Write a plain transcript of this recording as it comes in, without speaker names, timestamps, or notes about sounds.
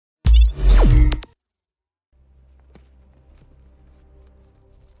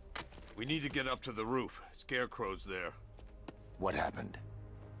We need to get up to the roof. Scarecrow's there. What happened?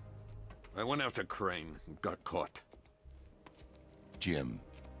 I went after Crane and got caught. Jim,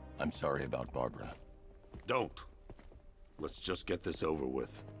 I'm sorry about Barbara. Don't. Let's just get this over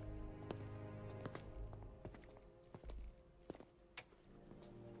with.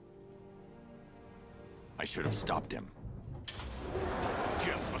 I should have stopped him.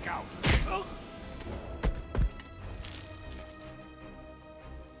 Jim, look out!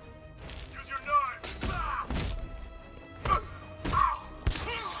 Use your knife!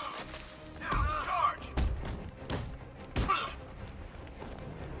 Now, charge!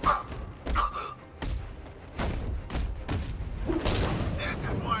 This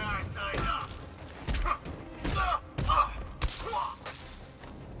is why I signed up!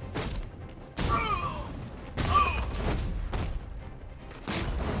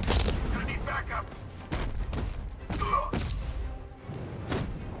 Gonna need backup!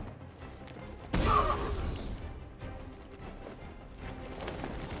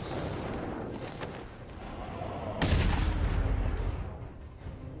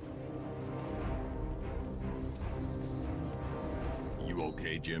 You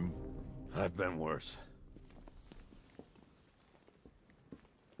okay, Jim? I've been worse.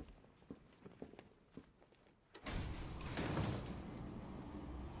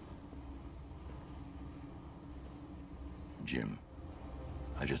 Jim,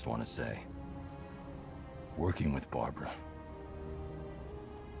 I just want to say, working with Barbara,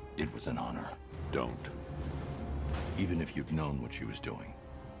 it was an honor. Don't. Even if you'd known what she was doing,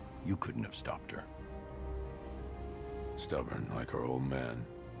 you couldn't have stopped her. Stubborn like her old man.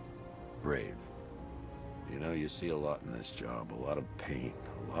 Brave. You know, you see a lot in this job. A lot of pain,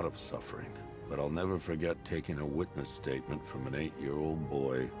 a lot of suffering. But I'll never forget taking a witness statement from an 8-year-old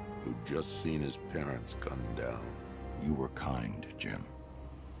boy who'd just seen his parents gunned down. You were kind, Jim.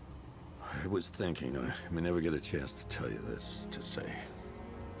 I was thinking, I may never get a chance to tell you this, to say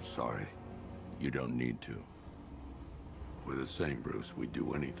sorry. You don't need to. We're the same, Bruce. We'd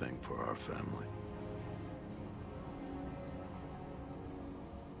do anything for our family.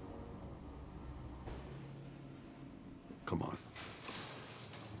 Come on.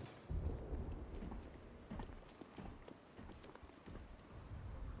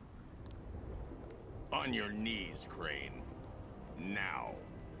 On your knees, Crane. Now.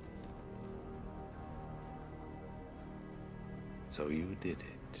 So you did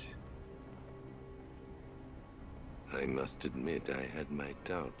it. I must admit I had my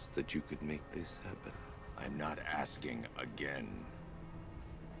doubts that you could make this happen. I'm not asking again.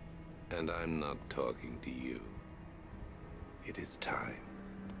 And I'm not talking to you. It is time.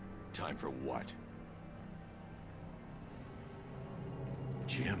 Time for what?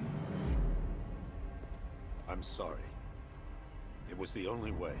 Jim. I'm sorry. It was the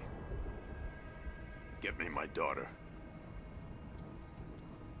only way. Get me my daughter.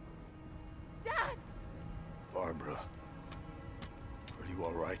 Dad! Barbara. Are you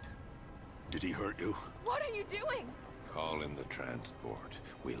all right? Did he hurt you? What are you doing? Call in the transport.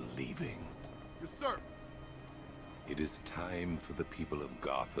 We're leaving. Yes, sir. It is time for the people of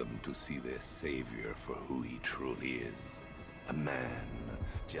Gotham to see their savior for who he truly is. A man,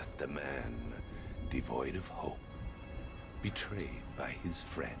 just a man, devoid of hope, betrayed by his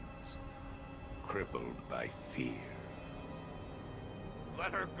friends, crippled by fear.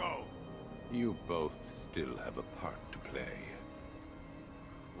 Let her go. You both still have a part to play.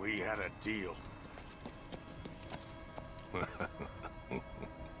 We had a deal.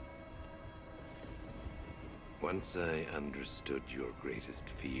 Once I understood your greatest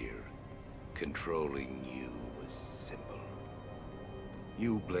fear, controlling you was simple.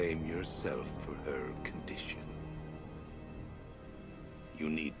 You blame yourself for her condition. You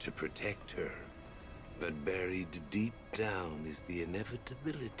need to protect her, but buried deep down is the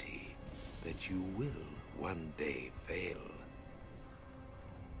inevitability that you will one day fail.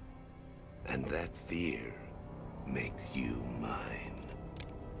 And that fear makes you mine.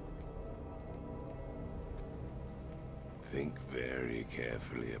 Think very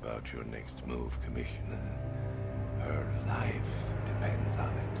carefully about your next move, Commissioner. Her life depends on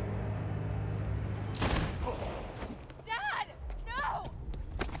it. Dad!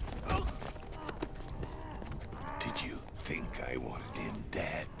 No! Did you think I wanted him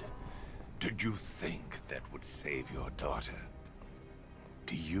dead? Did you think that would save your daughter?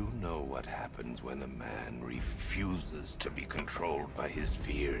 Do you know what happens when a man refuses to be controlled by his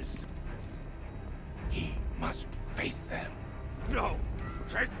fears? He must face them. No!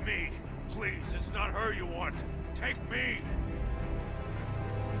 Take me! Please, it's not her you want. Take me!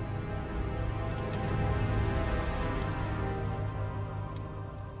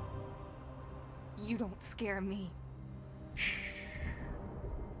 You don't scare me. Shh.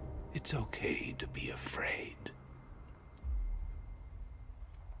 It's okay to be afraid.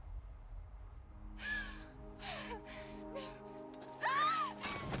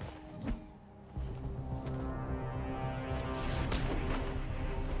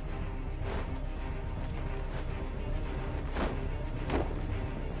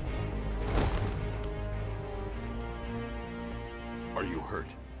 Are you hurt?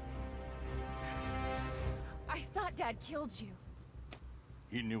 I thought Dad killed you.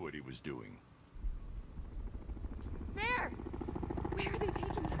 He knew what he was doing. There! Where are they taking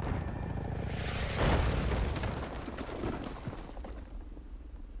you?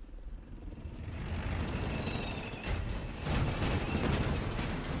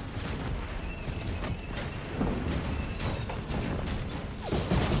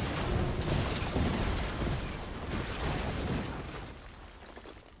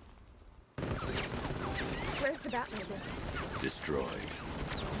 Where's the Batmobile? Destroyed.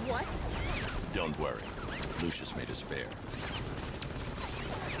 What? Don't worry. Lucius made us fair.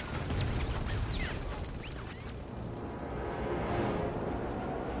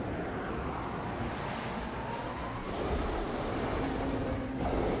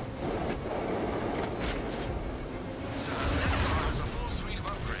 Has a full suite of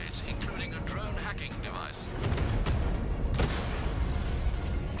upgrades, including a drone hacking device.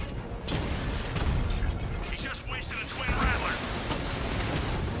 He just wasted a twin rattler.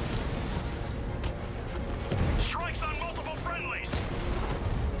 Strikes on multiple friendlies.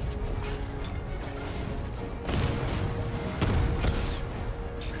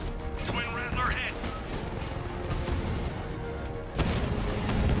 Twin rattler hit.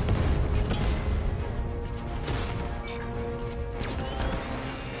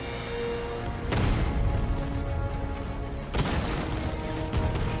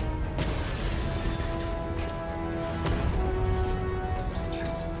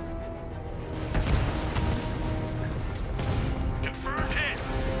 Confirmed hit.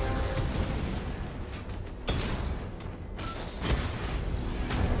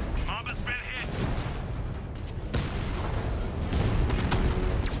 Mama's been hit.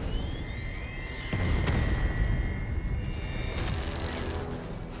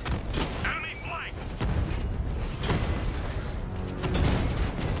 Enemy flank.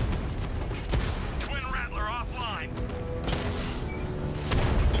 Twin rattler offline.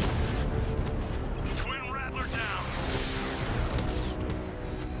 Twin rattler down.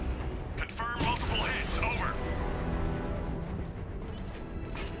 Confirm multiple hits. Over.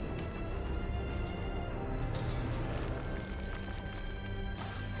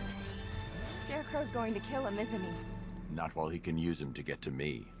 Scarecrow's going to kill him, isn't he? Not while he can use him to get to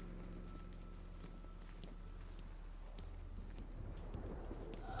me.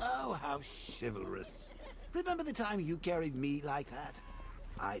 Oh, how chivalrous. Remember the time you carried me like that?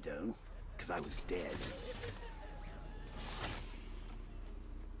 I don't, because I was dead.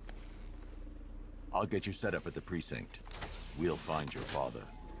 I'll get you set up at the precinct. We'll find your father.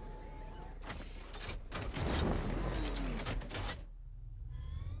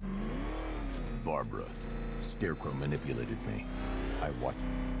 Barbara, Scarecrow manipulated me. I watched.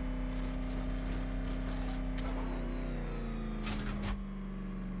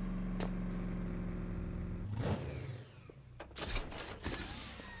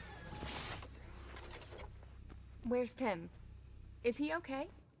 Where's Tim? Is he okay?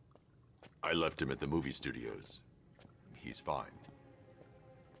 I left him at the movie studios. He's fine.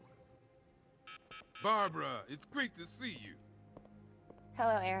 Barbara, it's great to see you.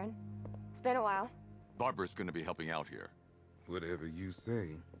 Hello, Aaron. It's been a while. Barbara's gonna be helping out here. Whatever you say.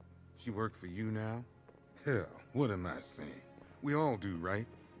 She work for you now? Hell, what am I saying? We all do, right?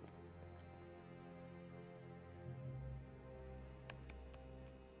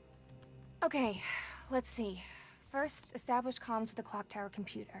 Okay, let's see. First, establish comms with the clock tower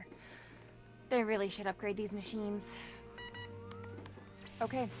computer. They really should upgrade these machines.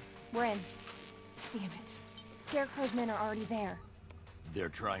 Okay, we're in. Damn it. Scarecrow's men are already there. They're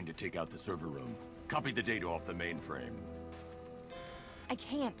trying to take out the server room. Copy the data off the mainframe. I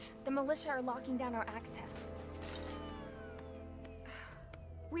can't. The militia are locking down our access.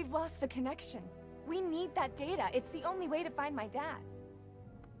 We've lost the connection. We need that data. It's the only way to find my dad.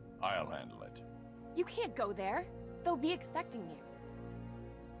 I'll handle it. You can't go there. They'll be expecting you.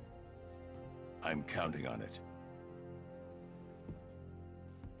 I'm counting on it.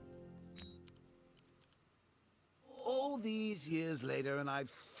 All these years later, and I've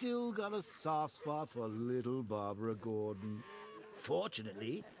still got a soft spot for little Barbara Gordon.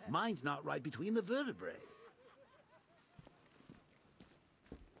 Fortunately, mine's not right between the vertebrae.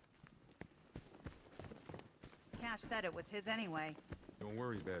 Cash said it was his anyway. Don't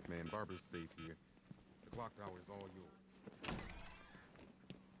worry, Batman. Barbara's safe here. The clock tower is all yours.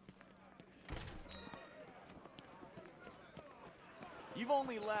 You've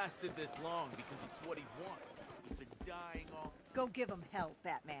only lasted this long because it's what he wants. He's been dying all... Go give him hell,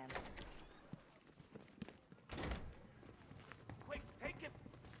 Batman. Quick, take it.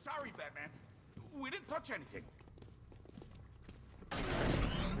 Sorry, Batman. We didn't touch anything.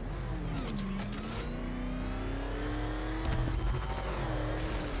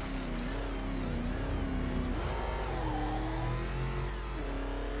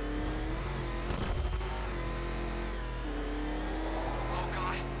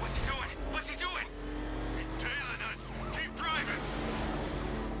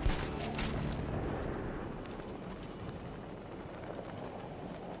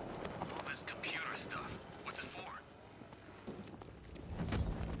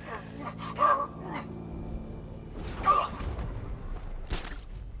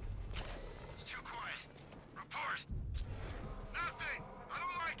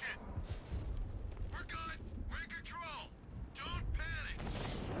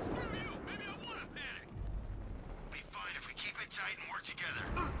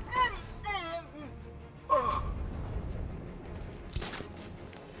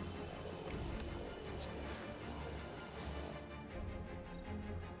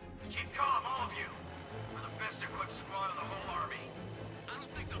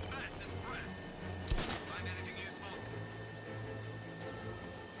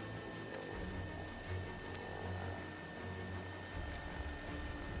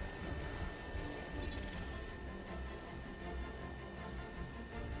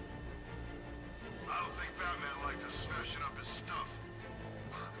 Smashing up his stuff.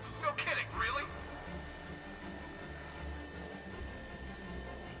 No kidding, really?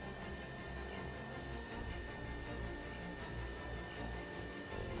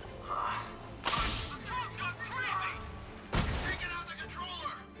 The drone's gone crazy! Taking out the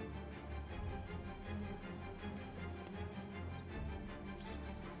controller!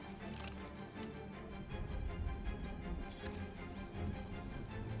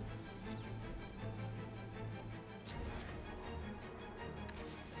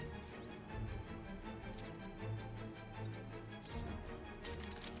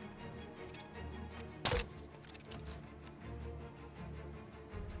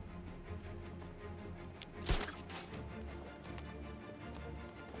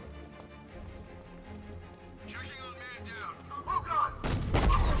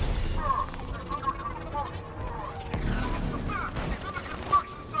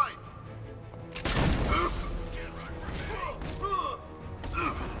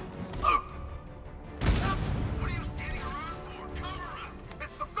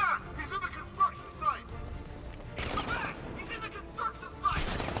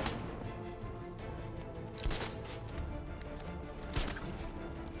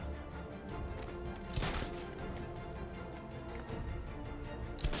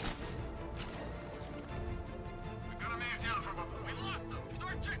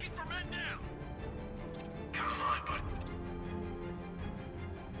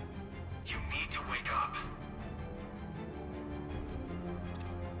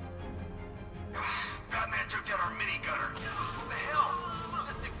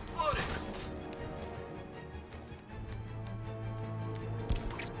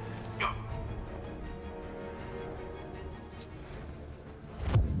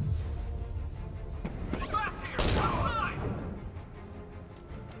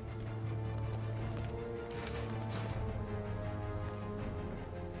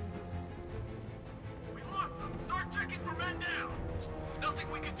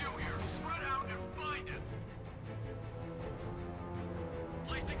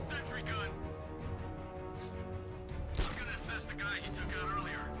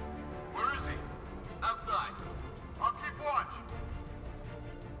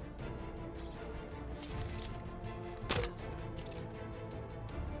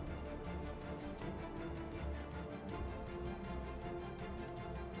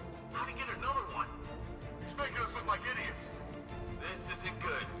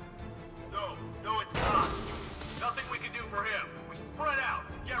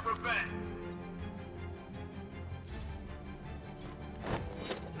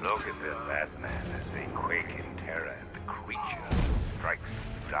 Look at this Batman as they quake in terror and the creature strikes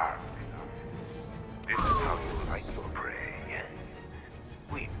dark. This is how you fight your prey.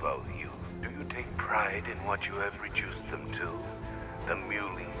 We both you. Do you take pride in what you have reduced them to? The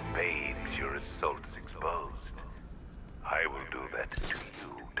mewling babes your assaults exposed. I will do that to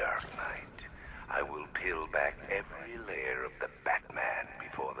you, Dark Knight. I will peel back every layer of the Batman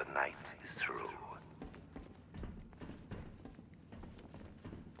before the night is through.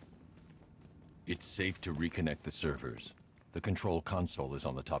 It's safe to reconnect the servers. The control console is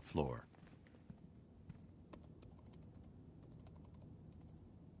on the top floor.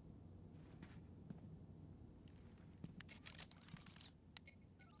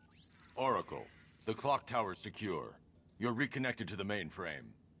 Oracle, the clock tower's secure. You're reconnected to the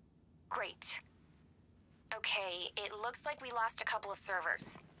mainframe. Great. Okay, it looks like we lost a couple of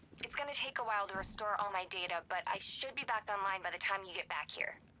servers. It's gonna take a while to restore all my data, but I should be back online by the time you get back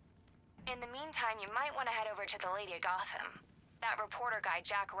here. In the meantime, you might want to head over to the Lady of Gotham. That reporter guy,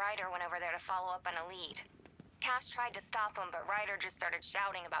 Jack Ryder, went over there to follow up on a lead. Cash tried to stop him, but Ryder just started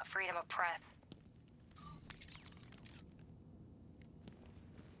shouting about freedom of press.